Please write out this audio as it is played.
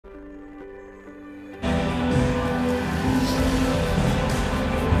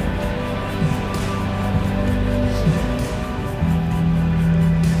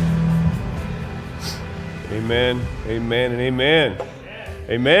Amen, amen, and amen.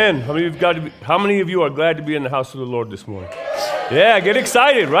 Amen. How many of you are glad to be in the house of the Lord this morning? Yeah, get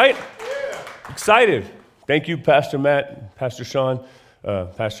excited, right? Excited. Thank you, Pastor Matt, Pastor Sean,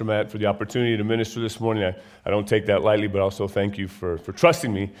 Pastor Matt, for the opportunity to minister this morning. I don't take that lightly, but also thank you for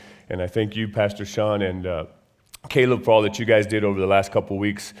trusting me. And I thank you, Pastor Sean, and Caleb, for all that you guys did over the last couple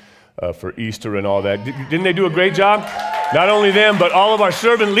weeks for Easter and all that. Didn't they do a great job? Not only them, but all of our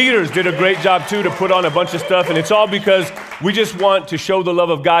servant leaders did a great job too to put on a bunch of stuff. And it's all because we just want to show the love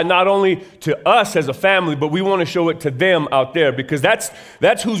of God, not only to us as a family, but we want to show it to them out there, because that's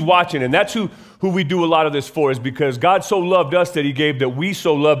who's watching, and that's who we do a lot of this for, is because God so loved us that he gave, that we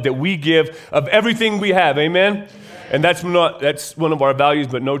so loved that we give of everything we have. Amen? And that's one of our values,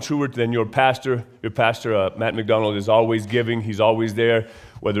 but no truer than your pastor. Your pastor, Matt McDonald, is always giving. He's always there,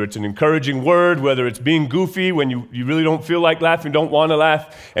 whether it's an encouraging word, whether it's being goofy when you really don't feel like laughing, don't want to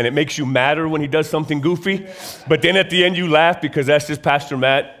laugh, and it makes you madder when he does something goofy. But then at the end you laugh because that's just Pastor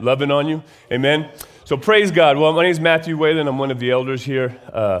Matt loving on you. Amen? So praise God. Well, my name is Matthew Whalen. I'm one of the elders here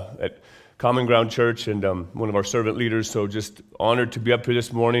at Common Ground Church, and one of our servant leaders, so just honored to be up here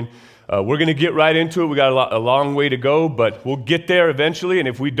this morning. We're going to get right into it. We got a long way to go, but we'll get there eventually, and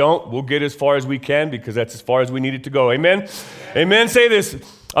if we don't, we'll get as far as we can, because that's as far as we need it to go. Amen? Amen. Say this.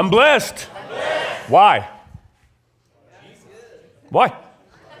 I'm blessed. I'm blessed. Why? Why?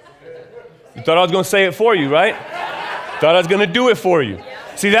 You thought I was going to say it for you, right? Thought I was going to do it for you.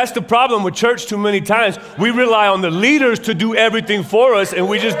 See, that's the problem with church too many times. We rely on the leaders to do everything for us, and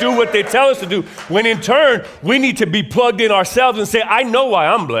we just do what they tell us to do, when in turn, we need to be plugged in ourselves and say, I know why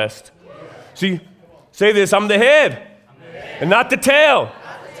I'm blessed. See, say this, I'm the head and not the tail.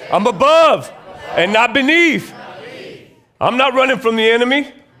 I'm above and not beneath. I'm not running from the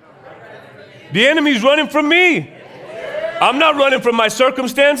enemy. The enemy's running from me. I'm not running from my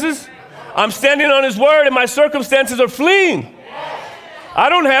circumstances. I'm standing on his word, and my circumstances are fleeing. I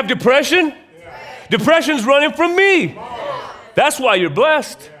don't have depression. Depression's running from me. That's why you're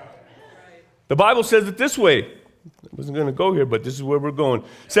blessed. The Bible says it this way. I wasn't going to go here, but this is where we're going.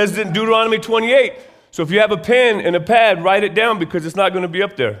 It says it in Deuteronomy 28. So if you have a pen and a pad, write it down, because it's not going to be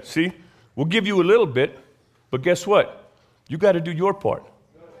up there. See? We'll give you a little bit, but guess what? You got to do your part.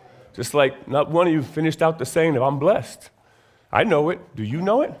 Just like not one of you finished out the saying of, I'm blessed. I know it. Do you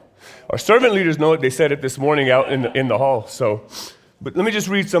know it? Our servant leaders know it. They said it this morning out in the hall. But let me just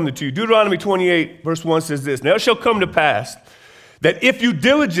read something to you. Deuteronomy 28, verse 1 says this. Now it shall come to pass that if you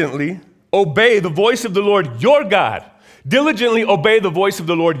diligently obey the voice of the Lord your God, diligently obey the voice of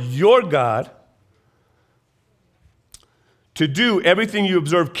the Lord your God, to do everything you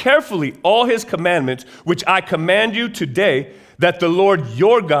observe carefully, all his commandments, which I command you today, that the Lord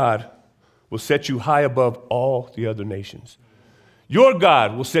your God will set you high above all the other nations. Your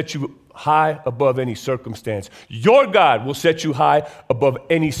God will set you high above any circumstance. Your God will set you high above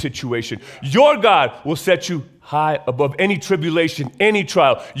any situation. Your God will set you high above any tribulation, any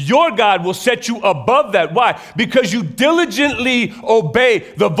trial. Your God will set you above that. Why? Because you diligently obey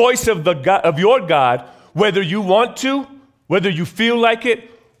the voice of your God, whether you want to, whether you feel like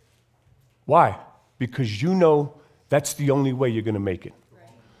it. Why? Because you know that's the only way you're going to make it.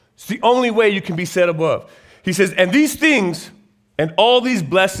 It's the only way you can be set above. He says, and these things and all these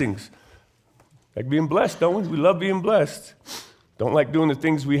blessings, like being blessed, don't we? We love being blessed. Don't like doing the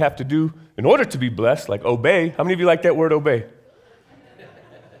things we have to do in order to be blessed, like obey. How many of you like that word, obey?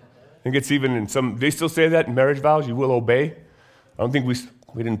 I think it's even in some, they still say that in marriage vows, you will obey. I don't think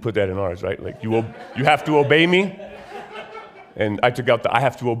we didn't put that in ours, right? Like you have to obey me. And I took out the I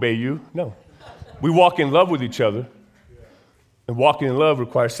have to obey you. No. We walk in love with each other. And walking in love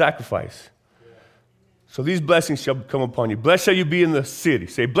requires sacrifice. So these blessings shall come upon you. Blessed shall you be in the city.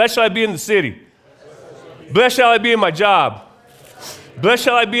 Say, blessed shall I be in the city. Blessed shall I be in my job. Blessed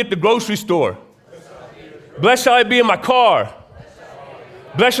shall I be at the grocery store. Blessed shall I be in my car.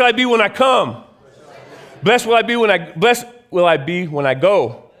 Blessed shall I be when I come. Blessed will I be when I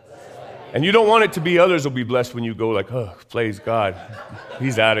go. And you don't want it to be others will be blessed when you go, like, oh, praise God.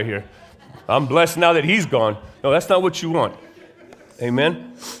 He's out of here. I'm blessed now that he's gone. No, that's not what you want.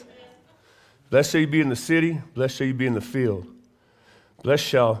 Amen. Blessed shall you be in the city. Blessed shall you be in the field. Blessed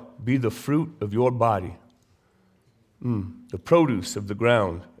shall be the fruit of your body, the produce of the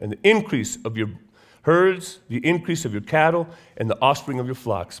ground, and the increase of your herds, the increase of your cattle, and the offspring of your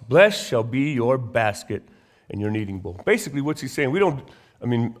flocks. Blessed shall be your basket and your kneading bowl. Basically, what's he saying? I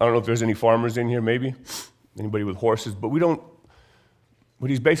don't know if there's any farmers in here, maybe, anybody with horses, but what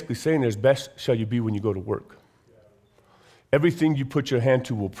he's basically saying is, blessed shall you be when you go to work. Everything you put your hand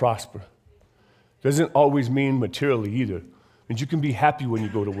to will prosper. Doesn't always mean materially either. means you can be happy when you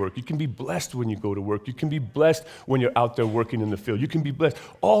go to work. You can be blessed when you go to work. You can be blessed when you're out there working in the field. You can be blessed.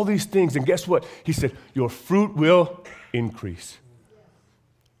 All these things. And guess what? He said, your fruit will increase.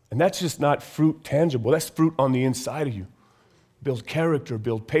 And that's just not fruit tangible. That's fruit on the inside of you. Build character,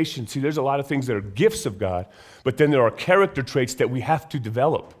 build patience. See, there's a lot of things that are gifts of God, but then there are character traits that we have to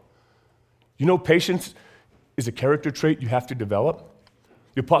develop. You know, patience is a character trait you have to develop.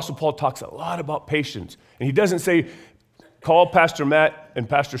 The Apostle Paul talks a lot about patience. And he doesn't say, call Pastor Matt and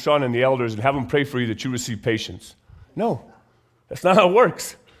Pastor Sean and the elders and have them pray for you that you receive patience. No, that's not how it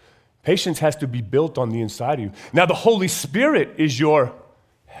works. Patience has to be built on the inside of you. Now, the Holy Spirit is your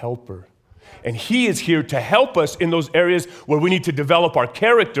helper. And he is here to help us in those areas where we need to develop our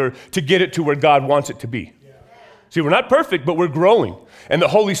character to get it to where God wants it to be. See, we're not perfect, but we're growing. And the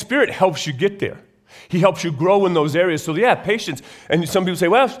Holy Spirit helps you get there. He helps you grow in those areas. So yeah, patience. And some people say,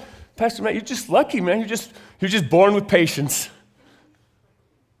 well, Pastor Matt, you're just lucky, man. You're just born with patience.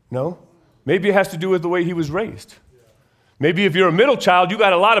 No. Maybe it has to do with the way he was raised. Maybe if you're a middle child, you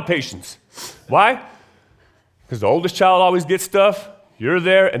got a lot of patience. Why? Because the oldest child always gets stuff. You're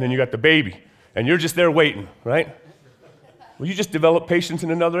there, and then you got the baby. And you're just there waiting, right? Well, you just develop patience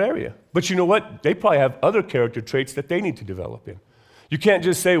in another area. But you know what? They probably have other character traits that they need to develop in. You can't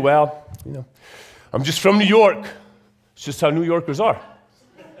just say, well, I'm just from New York. It's just how New Yorkers are.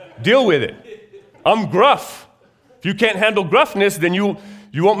 Deal with it. I'm gruff. If you can't handle gruffness, then you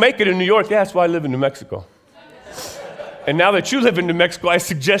won't make it in New York. Yeah, that's why I live in New Mexico. And now that you live in New Mexico, I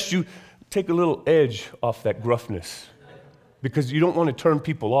suggest you take a little edge off that gruffness, because you don't want to turn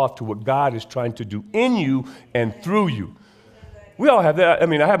people off to what God is trying to do in you and through you. We all have that. I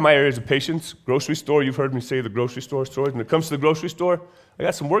mean, I have my areas of patience. Grocery store, you've heard me say the grocery store stories. When it comes to the grocery store, I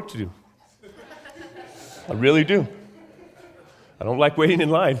got some work to do. I really do. I don't like waiting in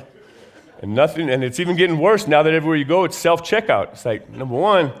line. And it's even getting worse now that everywhere you go, it's self-checkout. It's like, number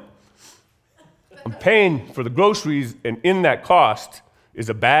one, I'm paying for the groceries, and in that cost is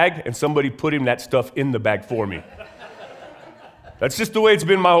a bag, and somebody putting that stuff in the bag for me. That's just the way it's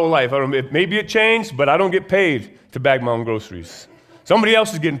been my whole life. Maybe it changed, but I don't get paid to bag my own groceries. Somebody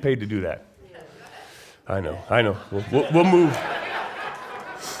else is getting paid to do that. I know. We'll move.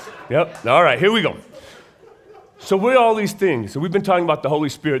 Yep. All right, here we go. So we're all these things. So we've been talking about the Holy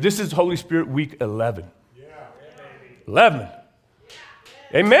Spirit. This is Holy Spirit week 11. 11.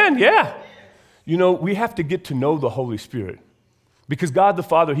 Amen, yeah. You know, we have to get to know the Holy Spirit, because God the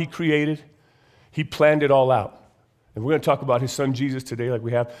Father, he created, he planned it all out. And we're going to talk about his son Jesus today like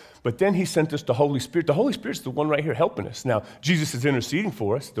we have. But then he sent us the Holy Spirit. The Holy Spirit's the one right here helping us. Now, Jesus is interceding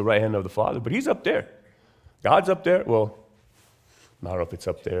for us, the right hand of the Father, but he's up there. God's up there. Well, I don't know if it's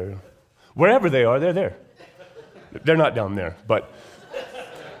up there. Wherever they are, they're there. They're not down there. But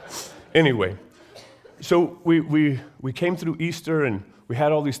anyway, so we came through Easter, and we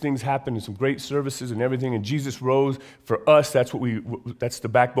had all these things happen and some great services and everything, and Jesus rose. For us, that's the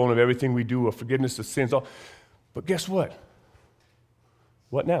backbone of everything we do, of forgiveness of sins. But guess what?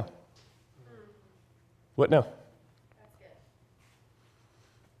 What now? What now?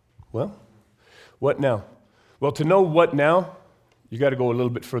 Well, what now? Well, to know what now, you got to go a little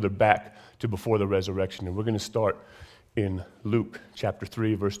bit further back to before the resurrection. And we're going to start in Luke chapter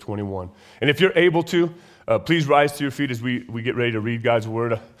 3, verse 21. And if you're able to, please rise to your feet as we get ready to read God's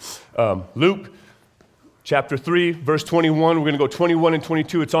word. Luke chapter 3, verse 21. We're going to go 21 and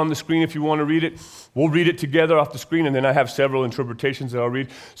 22. It's on the screen if you want to read it. We'll read it together off the screen, and then I have several interpretations that I'll read.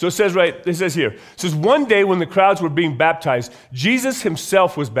 So it says here, one day when the crowds were being baptized, Jesus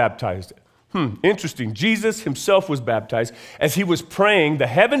himself was baptized. Interesting. Jesus himself was baptized. As he was praying, the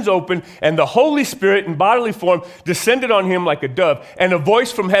heavens opened, and the Holy Spirit in bodily form descended on him like a dove. And a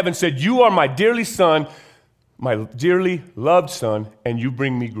voice from heaven said, "You are my dearly son, my dearly loved son, and you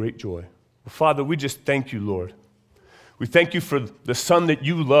bring me great joy." Well, Father, we just thank you, Lord. We thank you for the son that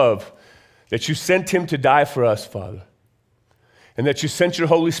you love, that you sent him to die for us, Father. And that you sent your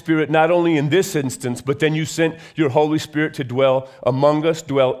Holy Spirit not only in this instance, but then you sent your Holy Spirit to dwell among us,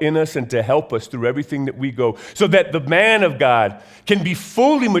 dwell in us, and to help us through everything that we go, so that the man of God can be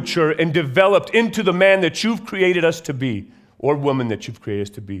fully mature and developed into the man that you've created us to be, or woman that you've created us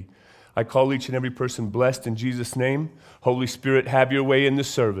to be. I call each and every person blessed in Jesus' name. Holy Spirit, have your way in this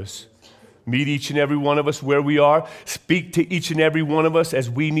service. Meet each and every one of us where we are. Speak to each and every one of us as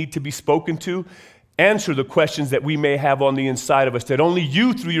we need to be spoken to. Answer the questions that we may have on the inside of us that only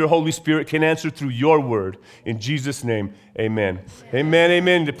you, through your Holy Spirit, can answer through your word. In Jesus' name, amen. Amen,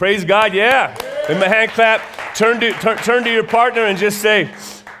 amen. Praise God, yeah. In the hand clap, turn to your partner and just say,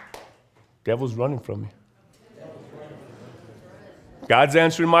 "Devil's running from me." God's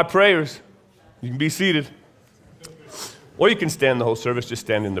answering my prayers. You can be seated. Or you can stand the whole service, just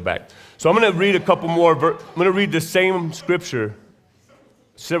stand in the back. So I'm going to read a couple more. I'm going to read the same scripture,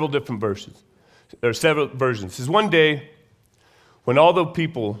 several different verses. There are several versions. It says, one day, when all the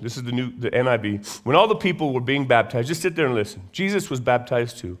people, this is the NIV, when all the people were being baptized, just sit there and listen. Jesus was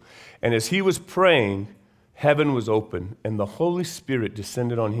baptized too. And as he was praying, heaven was open, and the Holy Spirit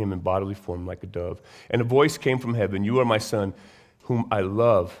descended on him in bodily form like a dove. And a voice came from heaven, "You are my son, whom I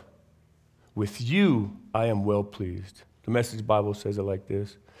love. With you I am well pleased." The Message Bible says it like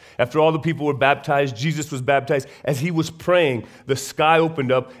this. After all the people were baptized, Jesus was baptized. As he was praying, the sky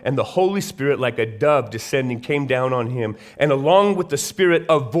opened up, and the Holy Spirit, like a dove descending, came down on him. And along with the Spirit,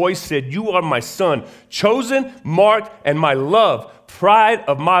 a voice said, "You are my son, chosen, marked, and my love, pride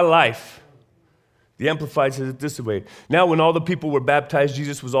of my life." The Amplified says it this way. Now, when all the people were baptized,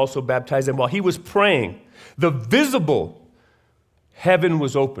 Jesus was also baptized. And while he was praying, the visible heaven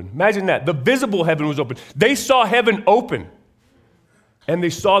was open. Imagine that. The visible heaven was open. They saw heaven open. And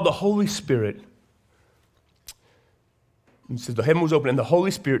they saw the Holy Spirit. It says the heaven was open, and the Holy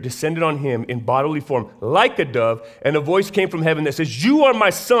Spirit descended on him in bodily form like a dove, and a voice came from heaven that says, "You are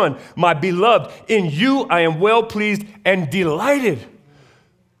my son, my beloved. In you I am well pleased and delighted."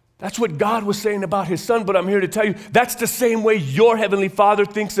 That's what God was saying about his son, but I'm here to tell you, that's the same way your heavenly Father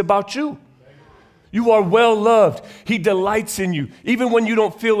thinks about you. You are well loved. He delights in you. Even when you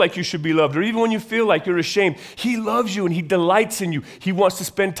don't feel like you should be loved, or even when you feel like you're ashamed, he loves you and he delights in you. He wants to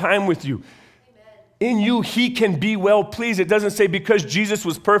spend time with you. Amen. In you, he can be well pleased. It doesn't say because Jesus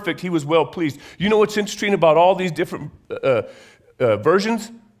was perfect, he was well pleased. You know what's interesting about all these different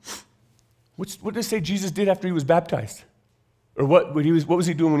versions? What did it say Jesus did after he was baptized? Or what was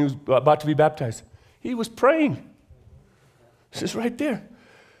he doing when he was about to be baptized? He was praying. This is right there.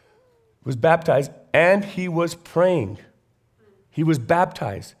 Was baptized, and he was praying. He was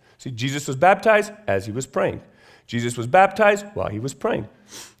baptized. See, Jesus was baptized as he was praying. Jesus was baptized while he was praying.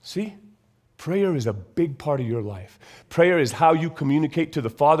 See, prayer is a big part of your life. Prayer is how you communicate to the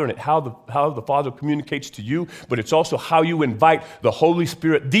Father and how the Father communicates to you, but it's also how you invite the Holy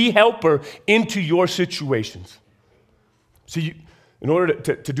Spirit, the helper, into your situations. See, in order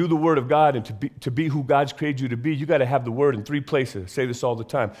to do the Word of God and to be who God's created you to be, you got to have the Word in three places. I say this all the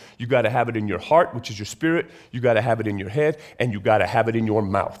time. You got to have it in your heart, which is your spirit. You got to have it in your head, and you got to have it in your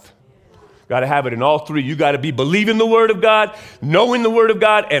mouth. Got to have it in all three. You got to be believing the Word of God, knowing the Word of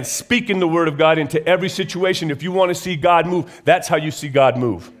God, and speaking the Word of God into every situation. If you want to see God move, that's how you see God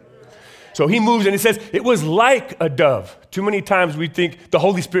move. So he moves, and it says, it was like a dove. Too many times we think the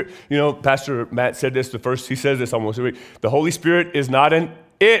Holy Spirit, you know, Pastor Matt said this, he says this almost every week. The Holy Spirit is not an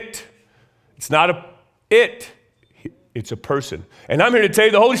it. It's not a it. It's a person. And I'm here to tell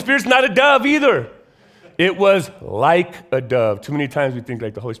you the Holy Spirit's not a dove either. It was like a dove. Too many times we think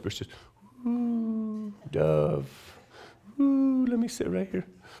like the Holy Spirit's just, ooh, dove. Ooh, let me sit right here.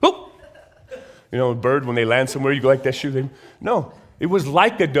 Oh! You know, a bird, when they land somewhere, you go like that, shoot them. No. It was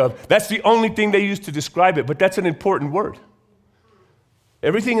like a dove. That's the only thing they used to describe it, but that's an important word.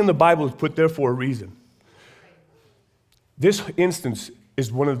 Everything in the Bible is put there for a reason. This instance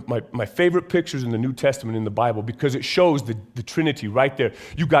is one of my favorite pictures in the New Testament in the Bible because it shows the Trinity right there.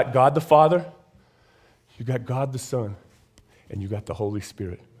 You got God the Father, you got God the Son, and you got the Holy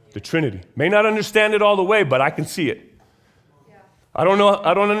Spirit. The Trinity. May not understand it all the way, but I can see it. I don't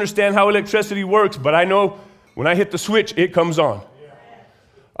understand how electricity works, but I know when I hit the switch, it comes on.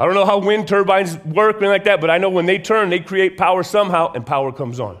 I don't know how wind turbines work or anything like that, but I know when they turn, they create power somehow, and power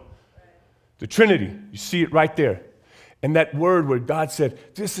comes on. The Trinity, you see it right there. And that word where God said,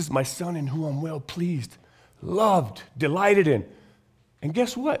 "This is my son in whom I'm well pleased, loved, delighted in." And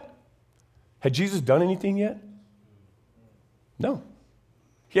guess what? Had Jesus done anything yet? No.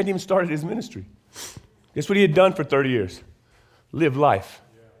 He hadn't even started his ministry. Guess what he had done for 30 years? Live life.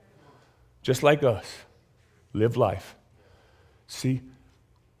 Just like us. Live life. See?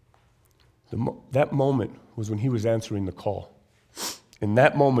 That moment was when he was answering the call. In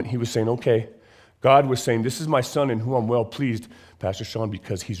that moment, he was saying, okay, God was saying, this is my son in whom I'm well pleased, Pastor Sean,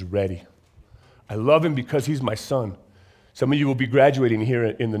 because he's ready. I love him because he's my son. Some of you will be graduating here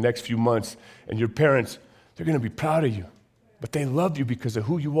in the next few months, and your parents, they're going to be proud of you. But they love you because of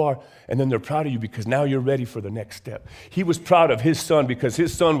who you are, and then they're proud of you because now you're ready for the next step. He was proud of his son because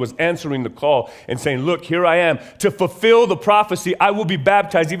his son was answering the call and saying, look, here I am. To fulfill the prophecy, I will be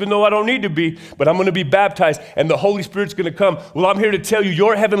baptized, even though I don't need to be, but I'm going to be baptized, and the Holy Spirit's going to come. Well, I'm here to tell you,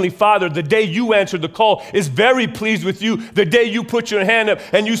 your heavenly Father, the day you answered the call, is very pleased with you. The day you put your hand up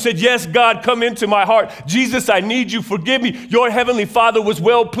and you said, yes, God, come into my heart. Jesus, I need you. Forgive me. Your heavenly Father was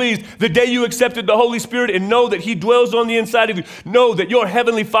well pleased. The day you accepted the Holy Spirit and know that he dwells on the inside of you. Know that your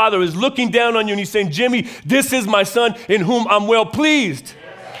heavenly Father is looking down on you and he's saying, Jimmy, this is my son in whom I'm well pleased.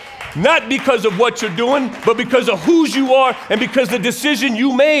 Not because of what you're doing, but because of whose you are and because the decision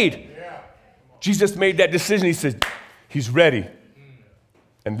you made. Jesus made that decision. He said, he's ready.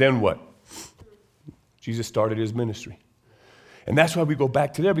 And then what? Jesus started his ministry. And that's why we go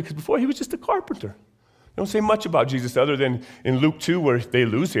back to there, because before he was just a carpenter. They don't say much about Jesus other than in Luke 2 where they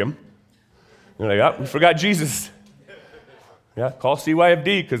lose him. They're like, oh, we forgot Jesus. Yeah, call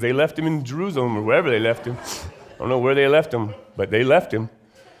CYFD because they left him in Jerusalem or wherever they left him. I don't know where they left him, but they left him.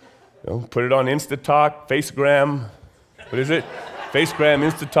 You know, put it on InstaTalk, Facegram. What is it? Facegram,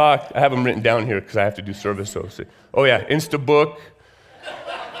 InstaTalk. I have them written down here because I have to do service. Oh yeah, Instabook.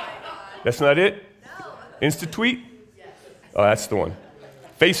 That's not it? InstaTweet? Oh, that's the one.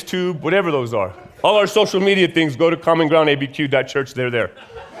 FaceTube, whatever those are. All our social media things, go to commongroundabq.church. They're there.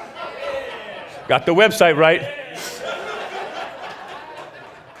 Got the website right.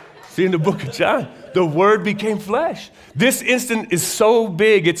 See, in the book of John, the Word became flesh. This instant is so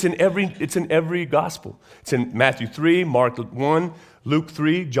big, it's in every gospel. It's in Matthew 3, Mark 1, Luke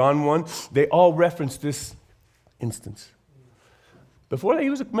 3, John 1. They all reference this instance. Before that,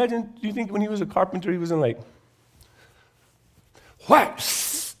 imagine, do you think when he was a carpenter, he was in like, whack!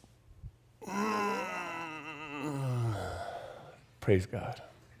 Praise God.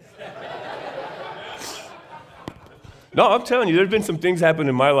 No, I'm telling you, there's been some things happen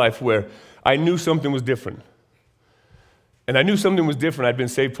in my life where I knew something was different. And I knew something was different. I'd been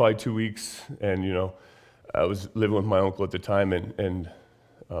saved probably 2 weeks, and, I was living with my uncle at the time, and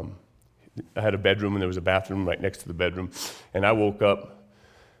I had a bedroom, and there was a bathroom right next to the bedroom. And I woke up,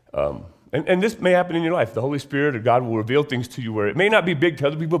 and this may happen in your life. The Holy Spirit or God will reveal things to you where it may not be big to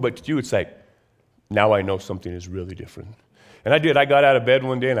other people, but to you it's like, now I know something is really different. And I did. I got out of bed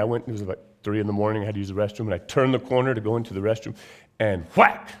one day, and I went, it was about 3 in the morning, I had to use the restroom, and I turned the corner to go into the restroom, and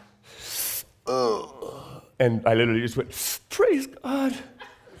whack! And I literally just went, praise God.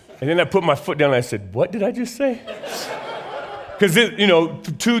 And then I put my foot down, and I said, what did I just say? Because,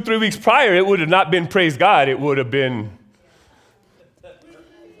 2-3 weeks prior, it would have not been praise God. It would have been,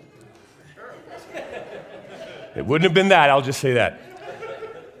 it wouldn't have been that. I'll just say that.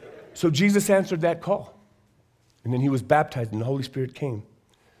 So Jesus answered that call. And then he was baptized, and the Holy Spirit came.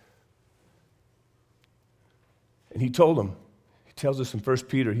 And he told him, he tells us in 1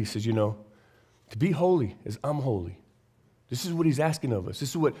 Peter, he says, to be holy as I'm holy. This is what he's asking of us.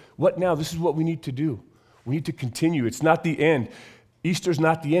 This is what now? This is what we need to do. We need to continue. It's not the end. Easter's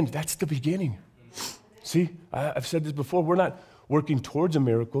not the end. That's the beginning. See, I've said this before. We're not working towards a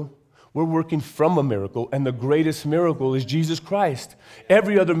miracle. We're working from a miracle, and the greatest miracle is Jesus Christ.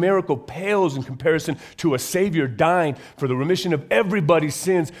 Every other miracle pales in comparison to a Savior dying for the remission of everybody's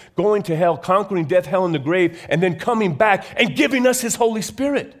sins, going to hell, conquering death, hell, and the grave, and then coming back and giving us his Holy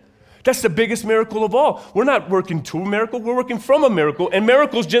Spirit. That's the biggest miracle of all. We're not working to a miracle, we're working from a miracle, and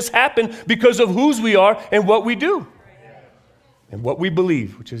miracles just happen because of whose we are and what we do and what we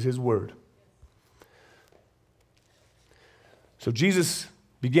believe, which is his word. So Jesus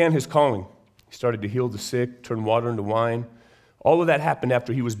began his calling. He started to heal the sick, turn water into wine. All of that happened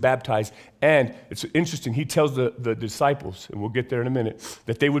after he was baptized. And it's interesting, he tells the disciples, and we'll get there in a minute,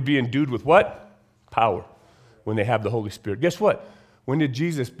 that they would be endued with what? Power, when they have the Holy Spirit. Guess what? When did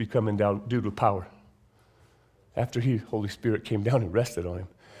Jesus become endued with power? After Holy Spirit came down and rested on him.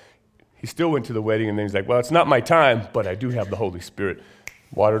 He still went to the wedding, and then he's like, well, it's not my time, but I do have the Holy Spirit.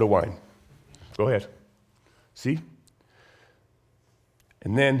 Water to wine. Go ahead. See?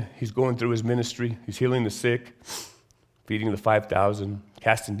 And then he's going through his ministry. He's healing the sick, feeding the 5,000,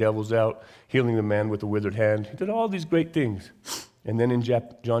 casting devils out, healing the man with the withered hand. He did all these great things. And then in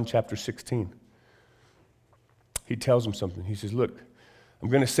John chapter 16, he tells him something. He says, look, I'm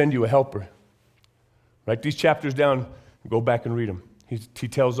going to send you a helper. Write these chapters down, go back and read them. He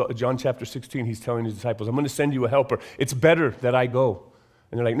tells, John chapter 16, he's telling his disciples, I'm going to send you a helper. It's better that I go.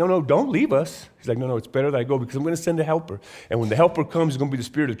 And they're like, no, don't leave us. He's like, no, it's better that I go because I'm going to send a helper. And when the helper comes, he's going to be the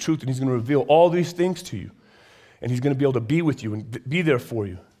Spirit of truth, and he's going to reveal all these things to you. And he's going to be able to be with you and be there for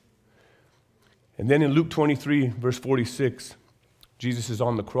you. And then in Luke 23, verse 46, Jesus is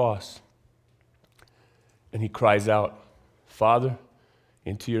on the cross. And he cries out, Father,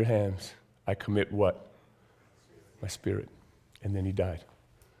 into your hands I commit what? My spirit. And then he died.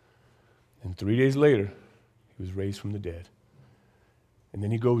 And 3 days later, he was raised from the dead. And then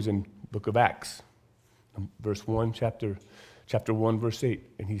he goes in book of Acts, verse 1, chapter 1, verse 8,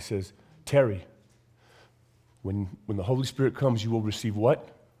 and he says, Terry, when the Holy Spirit comes, you will receive what?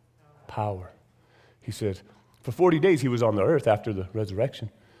 Power. He said, for 40 days he was on the earth after the resurrection.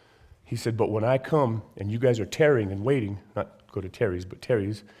 He said, but when I come and you guys are tarrying and waiting, not go to Terry's, but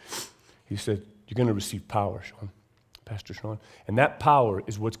Terry's, he said, you're going to receive power, Sean, Pastor Sean. And that power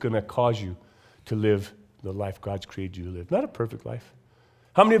is what's going to cause you to live the life God's created you to live. Not a perfect life.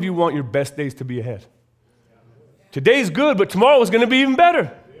 How many of you want your best days to be ahead? Today's good, but tomorrow is going to be even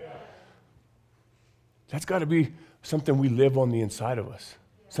better. That's got to be something we live on the inside of us,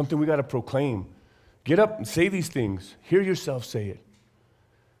 something we got to proclaim. Get up and say these things. Hear yourself say it.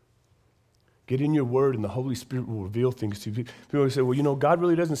 Get in your word, and the Holy Spirit will reveal things to you. People always say, well, you know, God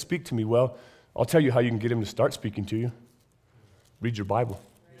really doesn't speak to me. Well, I'll tell you how you can get him to start speaking to you. Read your Bible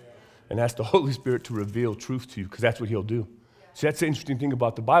and ask the Holy Spirit to reveal truth to you, because that's what he'll do. See, that's the interesting thing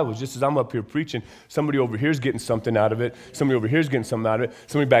about the Bible. Is just as I'm up here preaching, somebody over here is getting something out of it. Somebody over here is getting something out of it.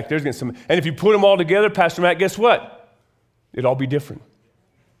 Somebody back there is getting something. And if you put them all together, Pastor Matt, guess what? It'd all be different,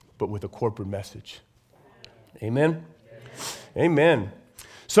 but with a corporate message. Amen? Amen.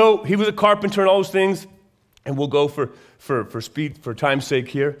 So he was a carpenter and all those things, and we'll go for speed, for time's sake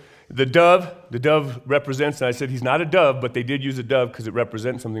here. The dove represents, and I said he's not a dove, but they did use a dove because it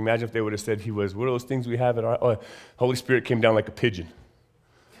represents something. Imagine if they would have said he was, what are those things we have at our, Holy Spirit came down like a pigeon.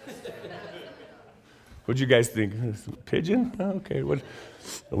 What'd you guys think? Pigeon? Oh, okay.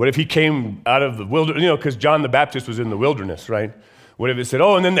 What if he came out of the wilderness, you know, because John the Baptist was in the wilderness, right? What if it said,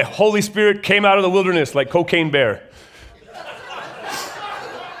 oh, and then the Holy Spirit came out of the wilderness like Cocaine Bear?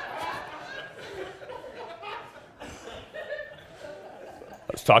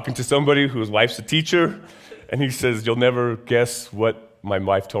 I was talking to somebody whose wife's a teacher, and he says, you'll never guess what my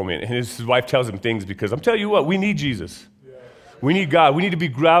wife told me. And his wife tells him things because I'm telling you what, we need Jesus. Yeah. We need God. We need to be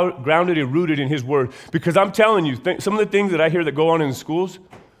grounded and rooted in his word. Because I'm telling you, some of the things that I hear that go on in schools,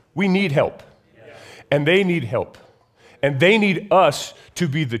 we need help. Yeah. And they need help. And they need us to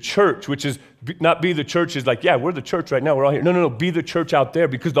be the church, which is not be the church is like, yeah, we're the church right now. We're all here. No. Be the church out there,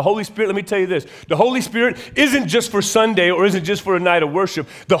 because the Holy Spirit, let me tell you this. The Holy Spirit isn't just for Sunday or isn't just for a night of worship.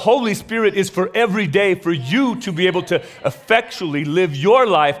 The Holy Spirit is for every day, for you to be able to effectually live your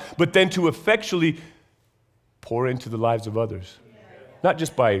life, but then to effectually pour into the lives of others. Not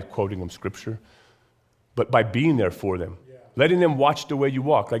just by quoting them scripture, but by being there for them. Letting them watch the way you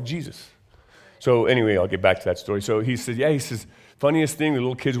walk, like Jesus. So anyway, I'll get back to that story. So he says, funniest thing, the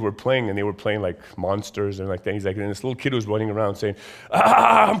little kids were playing, and they were playing like monsters and like that. He's like, and this little kid was running around saying,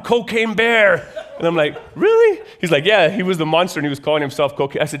 I'm Cocaine Bear. And I'm like, really? He's like, yeah, he was the monster, and he was calling himself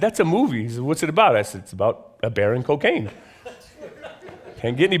Cocaine. I said, that's a movie. He said, what's it about? I said, it's about a bear and cocaine.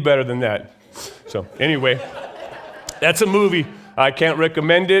 Can't get any better than that. So anyway, that's a movie. I can't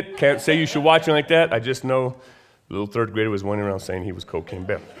recommend it. Can't say you should watch it like that. I just know the little third grader was running around saying he was Cocaine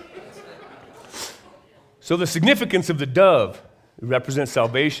Bear. So the significance of the dove, it represents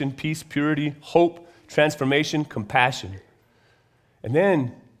salvation, peace, purity, hope, transformation, compassion. And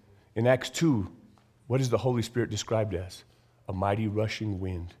then in Acts 2, what is the Holy Spirit described as? A mighty rushing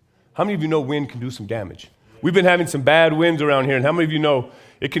wind. How many of you know wind can do some damage? We've been having some bad winds around here, and how many of you know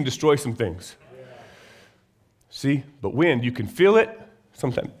it can destroy some things? See, but wind, you can feel it.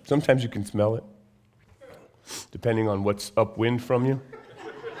 Sometimes you can smell it, depending on what's upwind from you.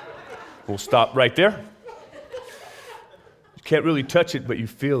 We'll stop right there. You can't really touch it, but you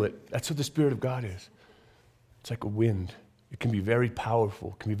feel it. That's what the Spirit of God is. It's like a wind. It can be very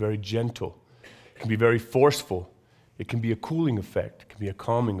powerful. It can be very gentle. It can be very forceful. It can be a cooling effect. It can be a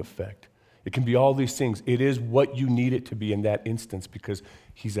calming effect. It can be all these things. It is what you need it to be in that instance, because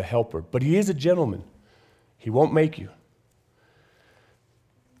he's a helper. But he is a gentleman. He won't make you.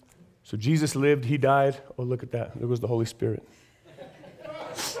 So Jesus lived. He died. Oh, look at that. There was the Holy Spirit.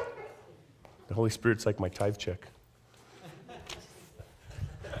 The Holy Spirit's like my tithe check.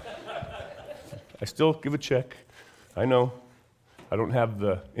 I still give a check. I know. I don't have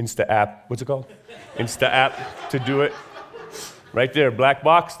the Insta app. What's it called? Insta app to do it. Right there, black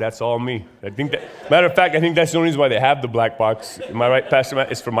box, that's all me. Matter of fact, I think that's the only reason why they have the black box. Am I right, Pastor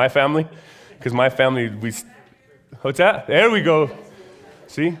Matt? It's for my family. Because my family, what's that? There we go.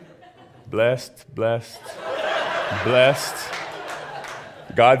 See? Blessed, blessed, blessed.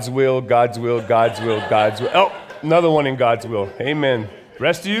 God's will, God's will, God's will, God's will. Oh, another one in God's will. Amen. The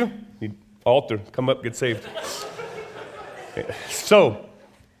rest of you, need altar. Come up, get saved. So,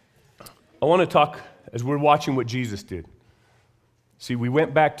 I want to talk as we're watching what Jesus did. See, we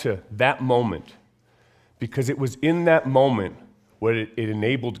went back to that moment because it was in that moment where it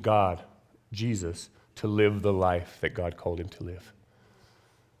enabled God, Jesus, to live the life that God called him to live.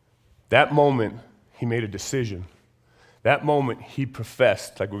 That moment, he made a decision. That moment, he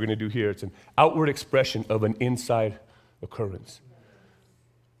professed, like we're going to do here. It's an outward expression of an inside occurrence.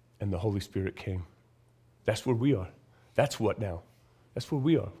 And the Holy Spirit came. That's where we are. That's what now? That's where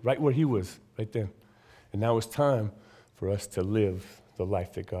we are, right where he was, right then. And now it's time for us to live the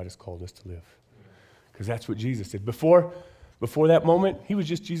life that God has called us to live. Because that's what Jesus did. Before that moment, he was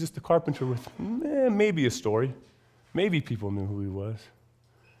just Jesus the carpenter with maybe a story. Maybe people knew who he was.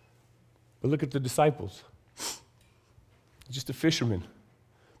 But look at the disciples. Just a fisherman.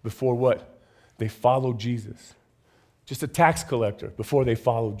 Before what? They followed Jesus. Just a tax collector before they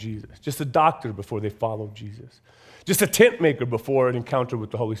followed Jesus. Just a doctor before they followed Jesus. Just a tent maker before an encounter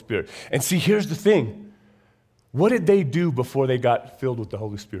with the Holy Spirit. And see, here's the thing. What did they do before they got filled with the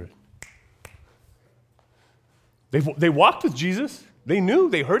Holy Spirit? They walked with Jesus. They knew.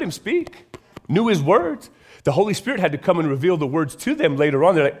 They heard him speak. Knew his words. The Holy Spirit had to come and reveal the words to them later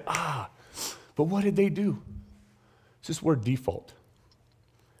on. They're like, but what did they do? It's this word default.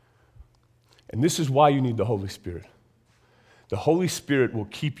 And this is why you need the Holy Spirit. The Holy Spirit will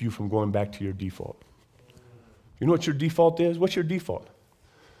keep you from going back to your default. You know what your default is? What's your default?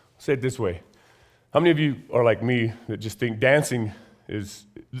 I'll say it this way. How many of you are like me that just think dancing is,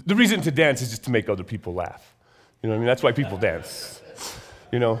 the reason to dance is just to make other people laugh? You know what I mean? That's why people dance,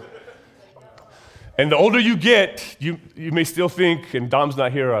 you know? And the older you get, you may still think, and Dom's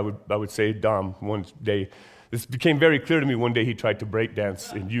not here, I would say Dom one day, this became very clear to me one day he tried to break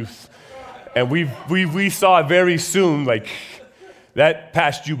dance in youth. And we saw very soon, like, that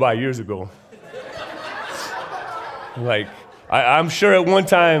passed you by years ago. Like, I'm sure at one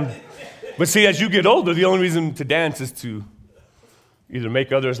time, but see, as you get older, the only reason to dance is to either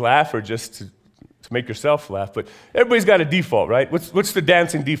make others laugh or just to make yourself laugh. But everybody's got a default, right? What's the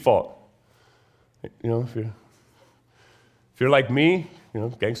dancing default? You know, if you're like me, you know,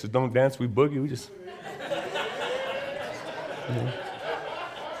 gangsters don't dance, we boogie, we just, you know,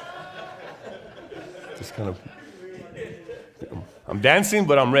 just kind of, I'm dancing,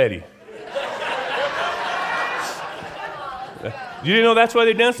 but I'm ready. You didn't know that's why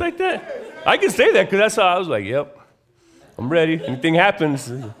they dance like that? I can say that because that's how I was like, yep, I'm ready. Anything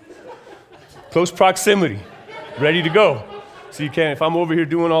happens, close proximity, ready to go. So you can't, if I'm over here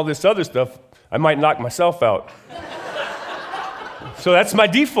doing all this other stuff, I might knock myself out. So that's my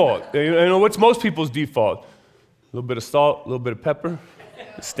default. You know, what's most people's default? A little bit of salt, a little bit of pepper,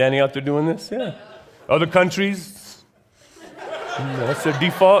 standing out there doing this, yeah. Other countries, that's their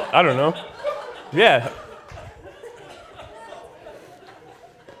default, I don't know. Yeah.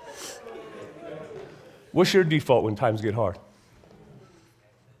 What's your default when times get hard?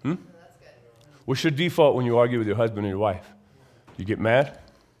 What's your default when you argue with your husband or your wife? Do you get mad?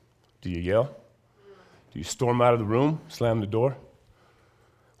 Do you yell? Do you storm out of the room, slam the door?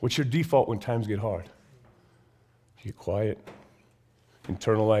 What's your default when times get hard? Do you get quiet,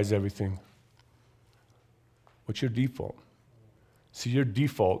 internalize everything? What's your default? See, your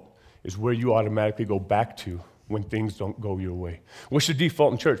default is where you automatically go back to when things don't go your way. What's your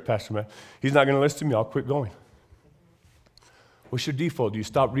default in church, Pastor Matt? He's not going to listen to me, I'll quit going. What's your default? Do you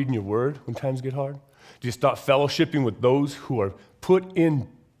stop reading your word when times get hard? Do you stop fellowshipping with those who are put in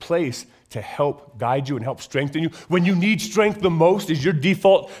place to help guide you and help strengthen you? When you need strength the most, is your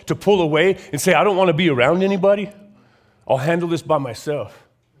default to pull away and say, I don't want to be around anybody? I'll handle this by myself.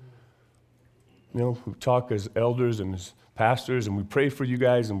 You know, we talk as elders and as pastors, and we pray for you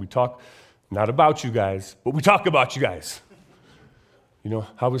guys, and we talk not about you guys, but we talk about you guys. You know,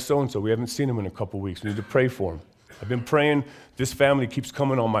 how was so-and-so? We haven't seen him in a couple weeks. We need to pray for him. I've been praying. This family keeps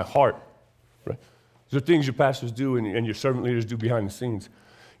coming on my heart. Right? These are things your pastors do and your servant leaders do behind the scenes.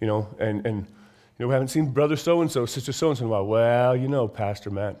 You know, and you know, we haven't seen brother so-and-so, sister so-and-so in a while. Well, you know, Pastor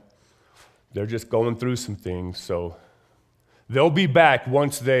Matt, they're just going through some things, so they'll be back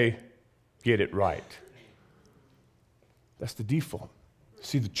once they get it right. That's the default.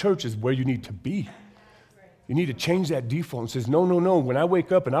 See, the church is where you need to be. You need to change that default and says, no, no, no, when I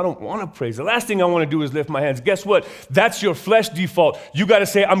wake up and I don't want to praise, the last thing I want to do is lift my hands. Guess what? That's your flesh default. You got to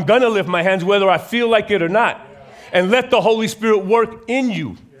say, I'm going to lift my hands whether I feel like it or not. And let the Holy Spirit work in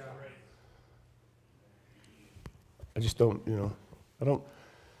you. I just don't,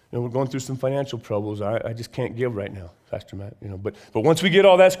 we're going through some financial troubles. I just can't give right now, Pastor Matt. But once we get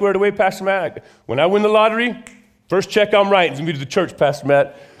all that squared away, Pastor Matt, when I win the lottery, first check I'm writing is going to be to the church, Pastor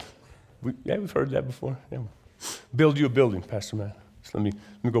Matt. We've heard that before. Yeah. Build you a building, Pastor Matt. So let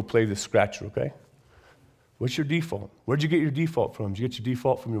me go play this scratcher, okay? What's your default? Where'd you get your default from? Did you get your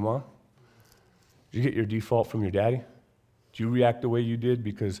default from your mom? Did you get your default from your daddy? Do you react the way you did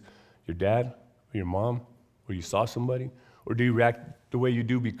because your dad or your mom or you saw somebody? Or do you react the way you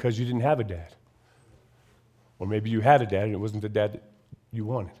do because you didn't have a dad? Or maybe you had a dad and it wasn't the dad that you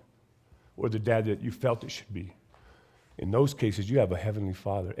wanted or the dad that you felt it should be. In those cases, you have a heavenly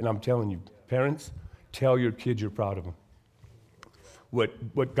Father. And I'm telling you, parents, tell your kids you're proud of them.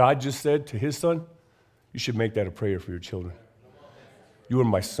 what God just said to his son, you should make that a prayer for your children. You are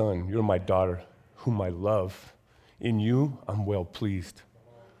my son. You are my daughter, whom I love. In you, I'm well pleased.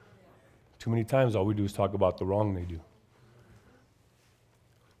 Too many times, all we do is talk about the wrong they do.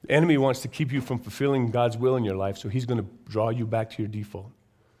 The enemy wants to keep you from fulfilling God's will in your life, so he's going to draw you back to your default.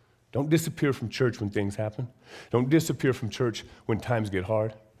 Don't disappear from church when things happen. Don't disappear from church when times get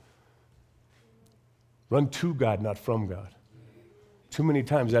hard. Run to God, not from God. Too many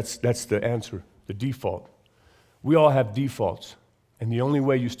times, that's the answer, the default. We all have defaults, and the only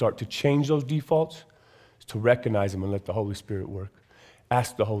way you start to change those defaults is to recognize them and let the Holy Spirit work.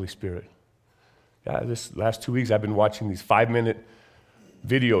 Ask the Holy Spirit. This last 2 weeks, I've been watching these 5-minute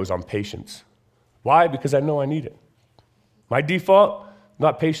videos on patience. Why? Because I know I need it. My default,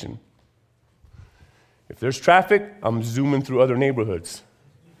 not patient. If there's traffic, I'm zooming through other neighborhoods,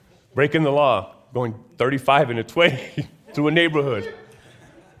 breaking the law, going 35 into 20 through a neighborhood.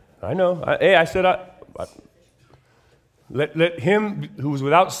 I know. Let him who's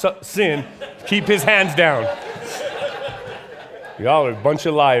without sin keep his hands down. Y'all are a bunch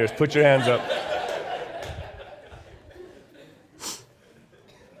of liars. Put your hands up.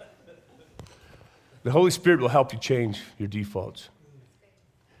 The Holy Spirit will help you change your defaults.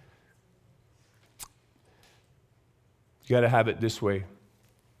 You got to have it this way.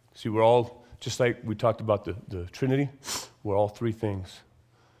 See, we're all, just like we talked about the Trinity, we're all three things.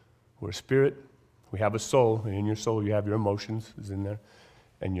 We're a spirit, we have a soul, and in your soul you have your emotions is in there,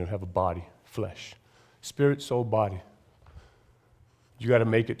 and you have a body, flesh. Spirit, soul, body. You got to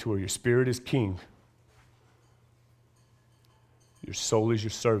make it to where your spirit is king. Your soul is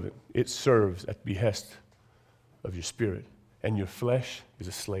your servant. It serves at the behest of your spirit. And your flesh is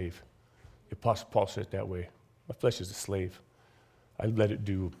a slave. The Apostle Paul said it that way. My flesh is a slave. I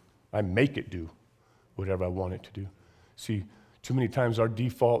make it do whatever I want it to do. See, too many times our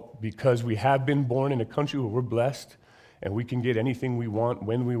default, because we have been born in a country where we're blessed and we can get anything we want,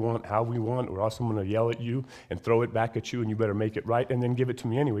 when we want, how we want, or else I'm going to yell at you and throw it back at you and you better make it right and then give it to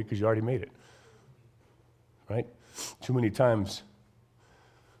me anyway because you already made it. Right? Too many times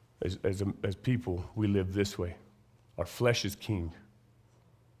as people, we live this way. Our flesh is king.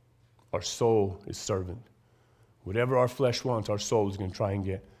 Our soul is servant. Whatever our flesh wants, our soul is going to try and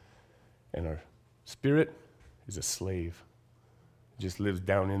get. And our spirit is a slave. It just lives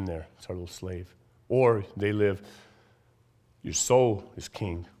down in there. It's our little slave. Or they live, your soul is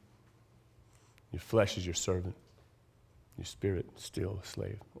king. Your flesh is your servant. Your spirit is still a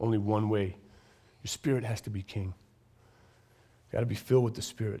slave. Only one way. Your spirit has to be king. Got to be filled with the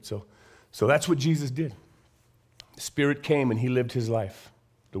Spirit. So that's what Jesus did. The Spirit came and he lived his life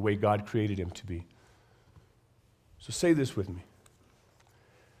the way God created him to be. So say this with me.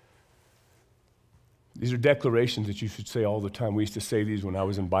 These are declarations that you should say all the time. We used to say these when I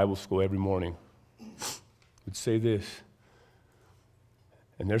was in Bible school every morning. We'd say this.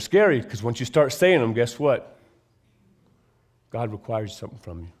 And they're scary because once you start saying them, guess what? God requires something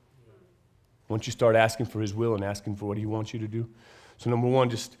from you. Once you start asking for his will and asking for what he wants you to do. So number one,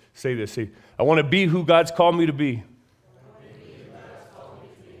 just say this. Say, I want to be who God's called me to be.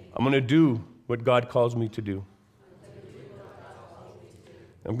 I'm going to do what God calls me to do.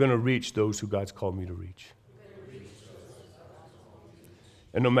 I'm going to reach those who God's called me to reach.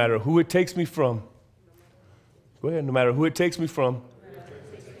 And no matter who it takes me from, go ahead, no matter who it takes me from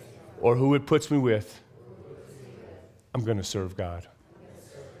or who it puts me with, I'm going to serve God.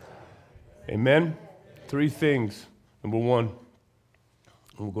 Amen? 3 things. Number 1, and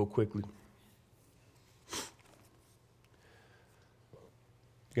we'll go quickly.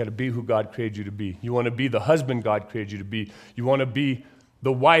 You got to be who God created you to be. You want to be the husband God created you to be. You want to be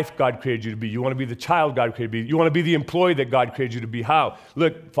the wife God created you to be. You want to be the child God created you to be. You want to be the employee that God created you to be. How?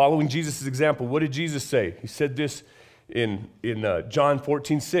 Look, following Jesus' example, what did Jesus say? He said this in John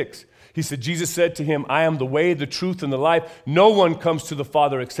 14:6. He said, Jesus said to him, I am the way, the truth, and the life. No one comes to the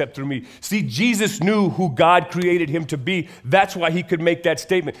Father except through me. See, Jesus knew who God created him to be. That's why he could make that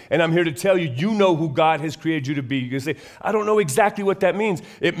statement. And I'm here to tell you, you know who God has created you to be. You're going to say, I don't know exactly what that means.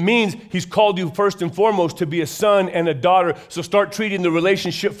 It means he's called you first and foremost to be a son and a daughter. So start treating the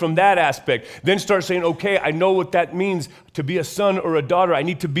relationship from that aspect. Then start saying, okay, I know what that means to be a son or a daughter. I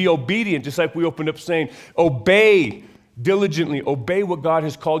need to be obedient, just like we opened up saying, obey. Diligently obey what God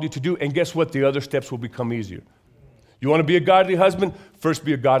has called you to do, and guess what? The other steps will become easier. You want to be a godly husband? First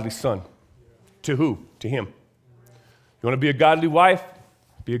be a godly son. To who? To him. You want to be a godly wife?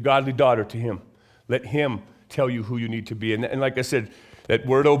 Be a godly daughter to him. Let him tell you who you need to be. And like I said, that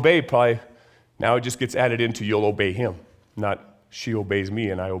word obey probably, now it just gets added into you'll obey him, not she obeys me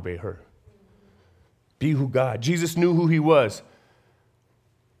and I obey her. Be who God. Jesus knew who he was.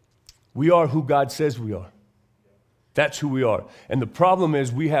 We are who God says we are. That's who we are. And the problem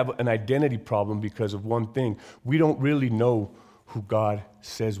is we have an identity problem because of one thing. We don't really know who God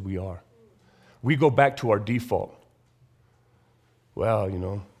says we are. We go back to our default. Well,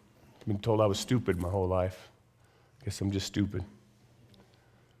 I've been told I was stupid my whole life. Guess I'm just stupid.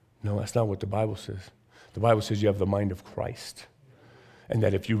 No, that's not what the Bible says. The Bible says you have the mind of Christ. And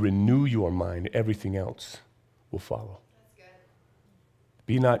that if you renew your mind, everything else will follow.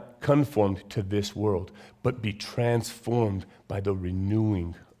 Be not conformed to this world, but be transformed by the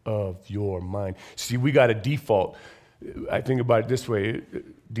renewing of your mind. See, we got a default. I think about it this way,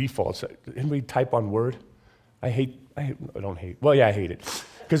 defaults. Anybody type on Word? I don't hate. Well, yeah, I hate it.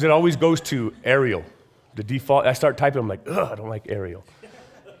 Because it always goes to Arial. The default, I start typing, I'm like, ugh, I don't like Arial.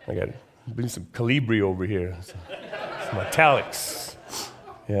 I got bring some Calibri over here, some italics.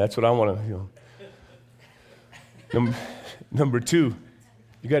 Yeah, that's what I want to, Number two,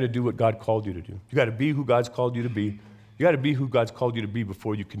 you got to do what God called you to do. You got to be who God's called you to be. You got to be who God's called you to be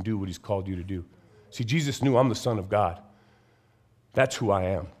before you can do what he's called you to do. See, Jesus knew I'm the Son of God. That's who I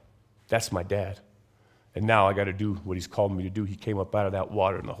am. That's my dad. And now I got to do what he's called me to do. He came up out of that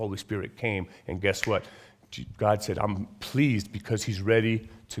water and the Holy Spirit came. And guess what? God said, I'm pleased because he's ready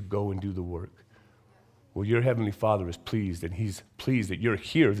to go and do the work. Well, your Heavenly Father is pleased, and he's pleased that you're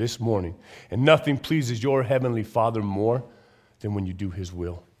here this morning. And nothing pleases your Heavenly Father more than when you do his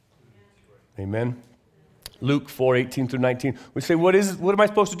will. Amen? Luke 4:18-19. We say, what am I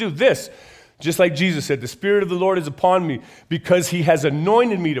supposed to do? This. Just like Jesus said, the Spirit of the Lord is upon me because he has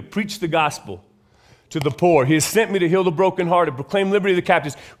anointed me to preach the gospel to the poor. He has sent me to heal the brokenhearted, proclaim liberty to the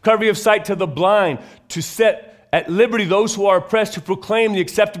captives, recovery of sight to the blind, to set at liberty those who are oppressed, to proclaim the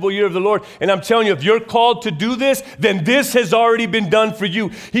acceptable year of the Lord. And I'm telling you, if you're called to do this, then this has already been done for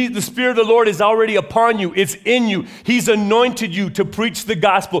you. The Spirit of the Lord is already upon you. It's in you. He's anointed you to preach the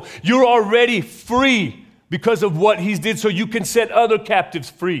gospel. You're already free because of what he's did, so you can set other captives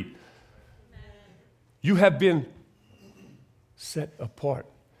free. You have been set apart.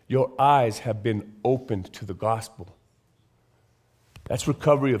 Your eyes have been opened to the gospel. That's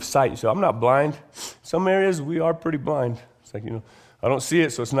recovery of sight. So I'm not blind. Some areas we are pretty blind. It's like, I don't see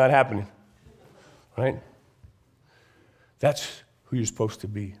it, so it's not happening. Right? That's who you're supposed to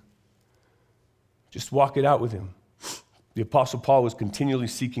be. Just walk it out with him. The Apostle Paul was continually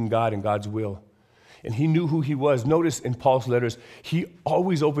seeking God and God's will. And he knew who he was. Notice in Paul's letters, he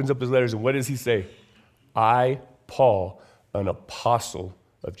always opens up his letters, and what does he say? I, Paul, an apostle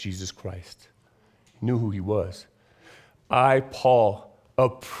of Jesus Christ. He knew who he was. I, Paul, a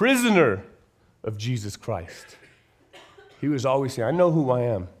prisoner of Jesus Christ. He was always saying, I know who I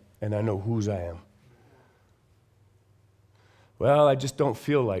am, and I know whose I am. Well, I just don't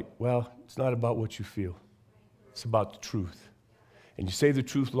feel like, well, it's not about what you feel. It's about the truth. And you say the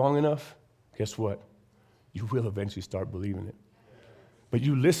truth long enough, guess what? You will eventually start believing it. But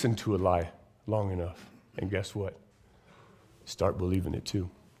you listen to a lie long enough, and guess what? Start believing it too.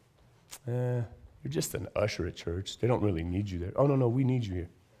 You're just an usher at church. They don't really need you there. Oh, no, we need you here.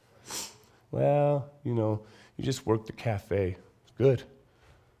 Well, you just work the cafe. Good.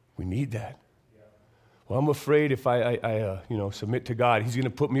 We need that. Well, I'm afraid if I submit to God, he's going to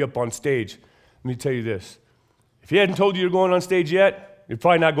put me up on stage. Let me tell you this. If he hadn't told you you're going on stage yet, you're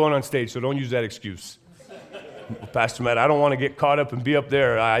probably not going on stage, so don't use that excuse. Pastor Matt, I don't want to get caught up and be up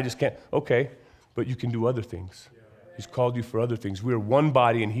there. I just can't. Okay, but you can do other things. He's called you for other things. We're one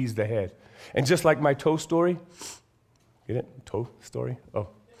body, and he's the head. And just like my toe story, get it? Toe story? Oh.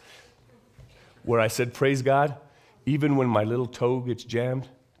 Where I said, praise God, even when my little toe gets jammed,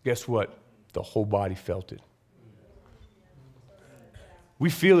 guess what? The whole body felt it.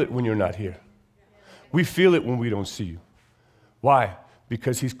 We feel it when you're not here. We feel it when we don't see you. Why?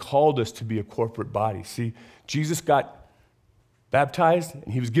 Because he's called us to be a corporate body. See, Jesus got baptized,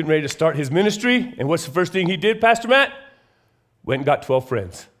 and he was getting ready to start his ministry, and what's the first thing he did, Pastor Matt? Went and got 12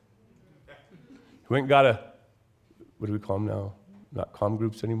 friends. He went and got what do we call them now? Not comm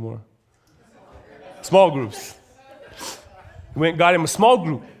groups anymore. Small groups. He went and got him a small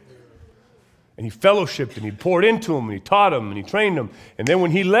group. And he fellowshiped, and he poured into them, and he taught them, and he trained them. And then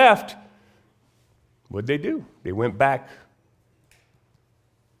when he left, what did they do? They went back.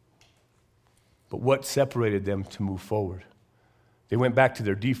 But what separated them to move forward? They went back to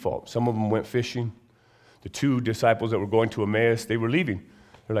their default. Some of them went fishing. The 2 disciples that were going to Emmaus, they were leaving.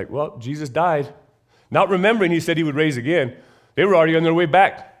 They're like, well, Jesus died. Not remembering he said he would raise again. They were already on their way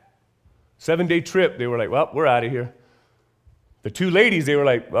back. 7-day trip. They were like, well, we're out of here. The 2 ladies, they were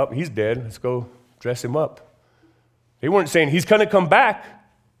like, well, he's dead. Let's go dress him up. They weren't saying he's going to come back.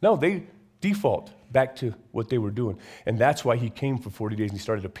 No, they default. back to what they were doing. And that's why he came for 40 days and he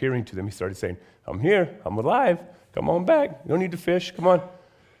started appearing to them. He started saying, I'm here, I'm alive, come on back. You don't need to fish, come on.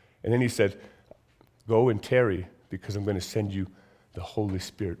 And then he said, go and tarry because I'm going to send you the Holy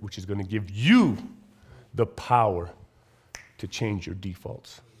Spirit, which is going to give you the power to change your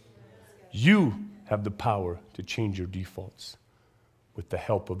defaults. You have the power to change your defaults with the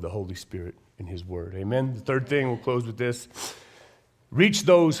help of the Holy Spirit in his word. Amen? The third thing, we'll close with this. Reach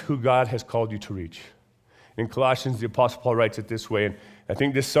those who God has called you to reach. In Colossians, the Apostle Paul writes it this way, and I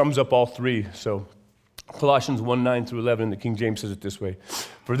think this sums up all three. So Colossians 1:9 through 11, the King James says it this way.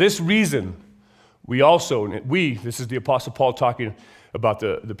 For this reason, this is the Apostle Paul talking about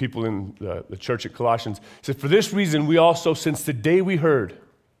the people in the church at Colossians. He says, for this reason, we also, since the day we heard,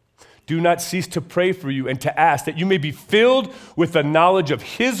 do not cease to pray for you and to ask that you may be filled with the knowledge of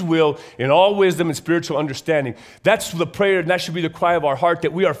his will in all wisdom and spiritual understanding. That's the prayer, and that should be the cry of our heart,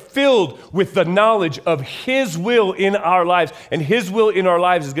 that we are filled with the knowledge of his will in our lives. And his will in our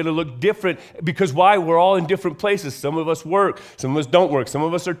lives is going to look different because why? We're all in different places. Some of us work, some of us don't work, some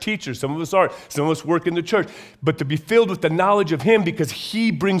of us are teachers, some of us aren't, some of us work in the church. But to be filled with the knowledge of him because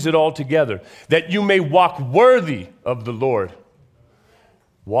he brings it all together, that you may walk worthy of the Lord.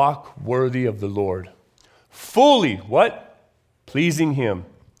 Walk worthy of the Lord. Fully, what? Pleasing him.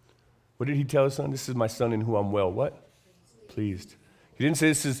 What did he tell his son? This is my son in whom I'm well, what? Pleased. He didn't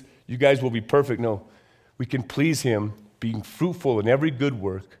say you guys will be perfect. No, we can please him, being fruitful in every good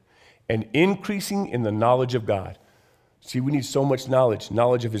work and increasing in the knowledge of God. See, we need so much knowledge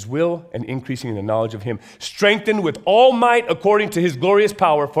of his will and increasing in the knowledge of him. Strengthened with all might according to his glorious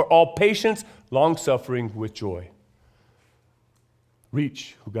power for all patience, long-suffering with joy.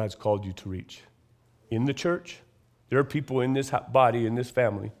 Reach who God's called you to reach. In the church, there are people in this body, in this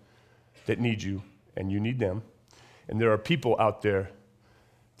family, that need you, and you need them. And there are people out there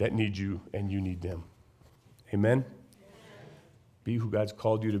that need you, and you need them. Amen? Be who God's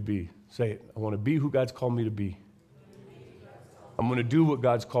called you to be. Say it. I want to be who God's called me to be. I'm going to do what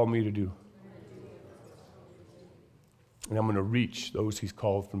God's called me to do. And I'm going to reach those he's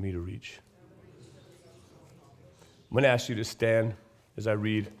called for me to reach. I'm going to ask you to stand as I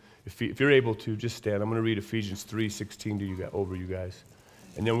read. If you're able to, just stand. I'm going to read Ephesians 3:16 to you guys, over you guys.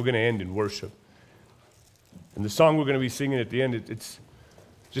 And then we're going to end in worship. And the song we're going to be singing at the end, it's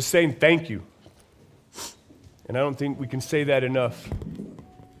just saying thank you. And I don't think we can say that enough.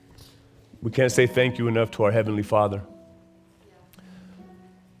 We can't say thank you enough to our Heavenly Father.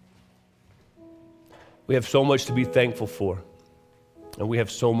 We have so much to be thankful for. And we have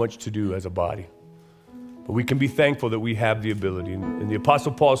so much to do as a body. But we can be thankful that we have the ability. And the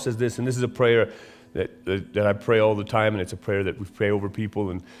Apostle Paul says this, and this is a prayer that I pray all the time, and it's a prayer that we pray over people.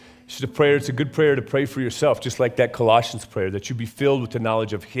 And it's just a prayer, it's a good prayer to pray for yourself, just like that Colossians prayer, that you be filled with the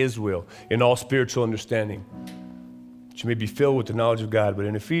knowledge of his will in all spiritual understanding. That you may be filled with the knowledge of God. But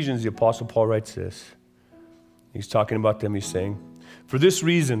in Ephesians, the Apostle Paul writes this. He's talking about them, he's saying, for this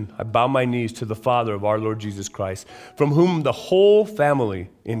reason, I bow my knees to the Father of our Lord Jesus Christ, from whom the whole family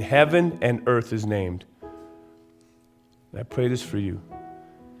in heaven and earth is named. And I pray this for you,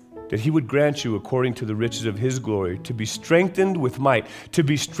 that he would grant you, according to the riches of his glory, to be strengthened with might through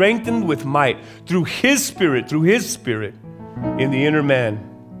his Spirit, in the inner man.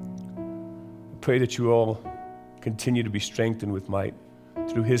 I pray that you all continue to be strengthened with might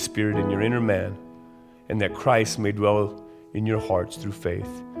through his Spirit in your inner man, and that Christ may dwell in your hearts through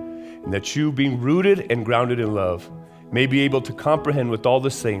faith, and that you, being rooted and grounded in love, may be able to comprehend with all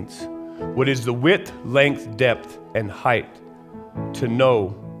the saints what is the width, length, depth, and height, to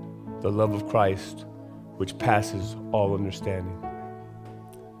know the love of Christ, which passes all understanding.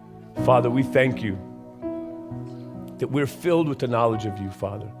 Father, we thank you that we're filled with the knowledge of you,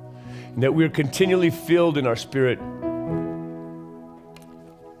 Father, and that we're continually filled in our spirit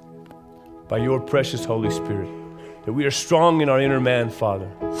by your precious Holy Spirit, that we are strong in our inner man,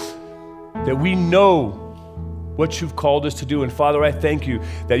 Father, that we know what you've called us to do. And Father, I thank you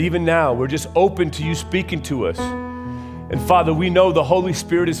that even now we're just open to you speaking to us. And Father, we know the Holy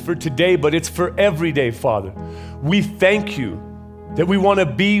Spirit is for today, but it's for every day, Father. We thank you that we want to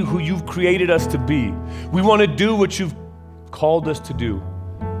be who you've created us to be. We want to do what you've called us to do.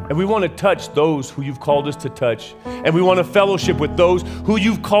 And we want to touch those who you've called us to touch. And we want to fellowship with those who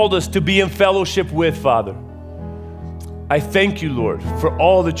you've called us to be in fellowship with, Father. I thank you, Lord, for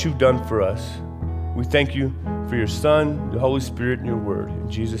all that you've done for us. We thank you for your Son, the Holy Spirit, and your word. In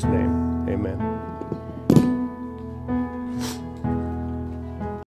Jesus' name, amen.